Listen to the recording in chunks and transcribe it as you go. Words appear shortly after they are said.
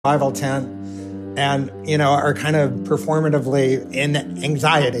revival tent and, are kind of performatively in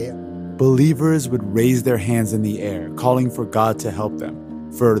anxiety. Believers would raise their hands in the air, calling for God to help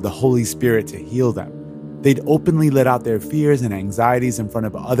them, for the Holy Spirit to heal them. They'd openly let out their fears and anxieties in front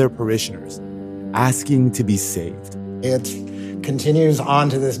of other parishioners, asking to be saved. It continues on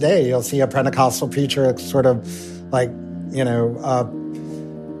to this day. You'll see a Pentecostal preacher sort of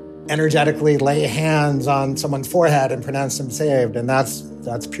energetically lay hands on someone's forehead and pronounce them saved. And that's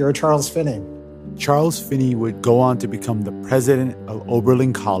pure Charles Finney. Charles Finney would go on to become the president of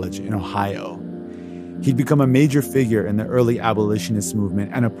Oberlin College in Ohio. He'd become a major figure in the early abolitionist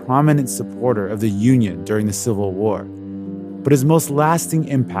movement and a prominent supporter of the Union during the Civil War. But his most lasting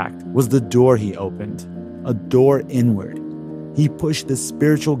impact was the door he opened, a door inward. He pushed the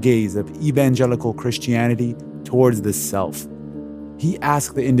spiritual gaze of evangelical Christianity towards the self. He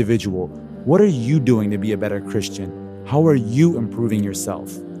asked the individual, what are you doing to be a better Christian? How are you improving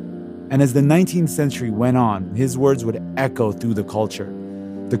yourself? And as the 19th century went on, his words would echo through the culture.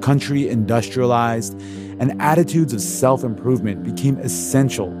 The country industrialized, and attitudes of self-improvement became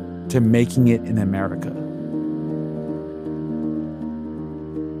essential to making it in America.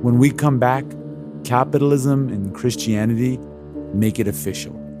 When we come back, capitalism and Christianity make it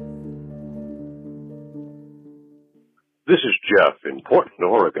official. This is Jeff in Portland,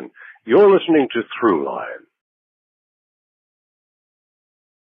 Oregon. You're listening to Throughline.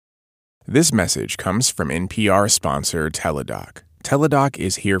 This message comes from NPR sponsor Teladoc. Teladoc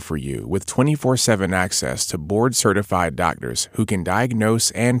is here for you with 24/7 access to board-certified doctors who can diagnose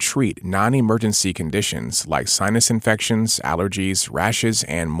and treat non-emergency conditions like sinus infections, allergies, rashes,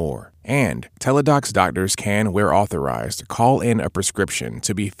 and more. And Teladoc's doctors can, where authorized, call in a prescription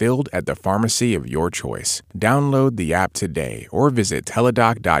to be filled at the pharmacy of your choice. Download the app today or visit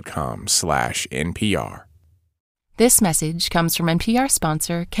teladoc.com/NPR. This message comes from NPR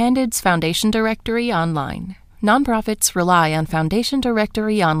sponsor Candid's Foundation Directory Online. Nonprofits rely on Foundation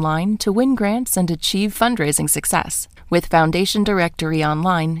Directory Online to win grants and achieve fundraising success. With Foundation Directory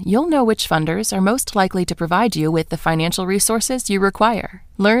Online, you'll know which funders are most likely to provide you with the financial resources you require.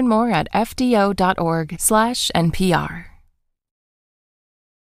 Learn more at fdo.org/NPR.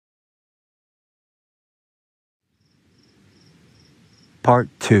 Part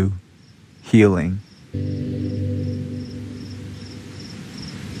 2. Healing.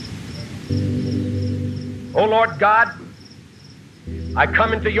 O Lord God, I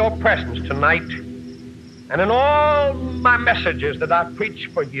come into your presence tonight, and in all my messages that I preach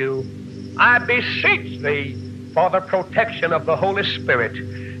for you, I beseech thee for the protection of the Holy Spirit,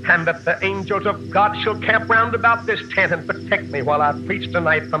 and that the angels of God shall camp round about this tent and protect me while I preach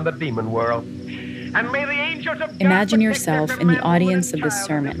tonight from the demon world. And may the angels of God imagine yourself in the audience of this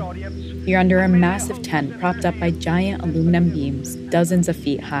sermon. You're under a massive tent propped up by giant aluminum beams dozens of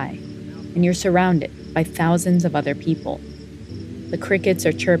feet high, and you're surrounded by thousands of other people. The crickets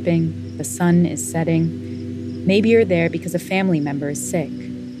are chirping, the sun is setting. Maybe you're there because a family member is sick.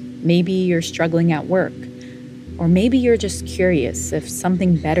 Maybe you're struggling at work. Or maybe you're just curious if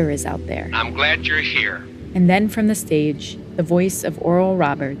something better is out there. I'm glad you're here. And then from the stage, the voice of Oral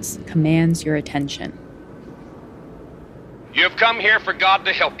Roberts commands your attention. You have come here for God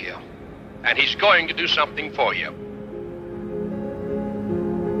to help you, and He's going to do something for you.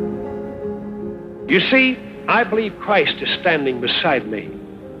 You see, I believe Christ is standing beside me.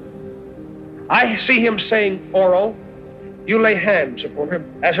 I see Him saying, Oral, you lay hands upon her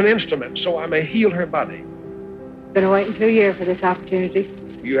as an instrument so I may heal her body. Been waiting 2 years for this opportunity.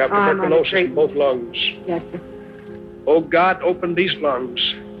 You have tuberculosis in both lungs. Yes, sir. Oh, God, open these lungs.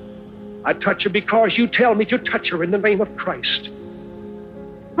 I touch her because you tell me to touch her in the name of Christ.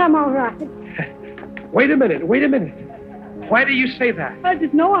 I'm all right. Wait a minute. Why do you say that? I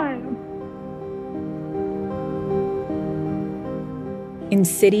just know I am. In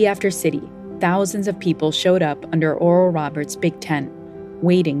city after city, thousands of people showed up under Oral Roberts' big tent,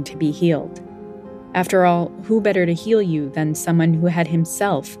 waiting to be healed. After all, who better to heal you than someone who had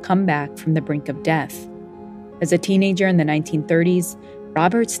himself come back from the brink of death? As a teenager in the 1930s,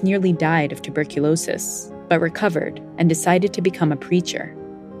 Roberts nearly died of tuberculosis, but recovered and decided to become a preacher.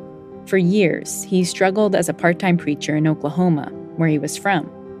 For years, he struggled as a part-time preacher in Oklahoma, where he was from,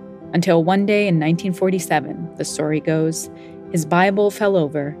 until one day in 1947, the story goes, his Bible fell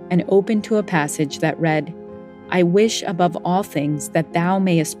over and opened to a passage that read, I wish above all things that thou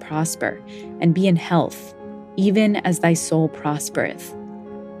mayest prosper and be in health, even as thy soul prospereth.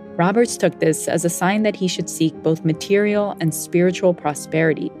 Roberts took this as a sign that he should seek both material and spiritual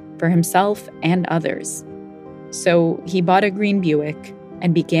prosperity for himself and others. So he bought a green Buick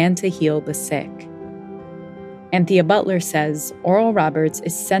and began to heal the sick. Anthea Butler says Oral Roberts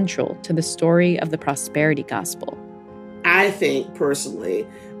is central to the story of the prosperity gospel. I think, personally,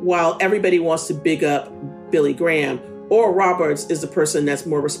 while everybody wants to big up Billy Graham, Oral Roberts is the person that's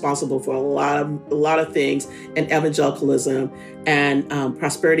more responsible for a lot of things in evangelicalism and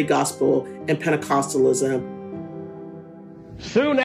prosperity gospel and Pentecostalism. Soon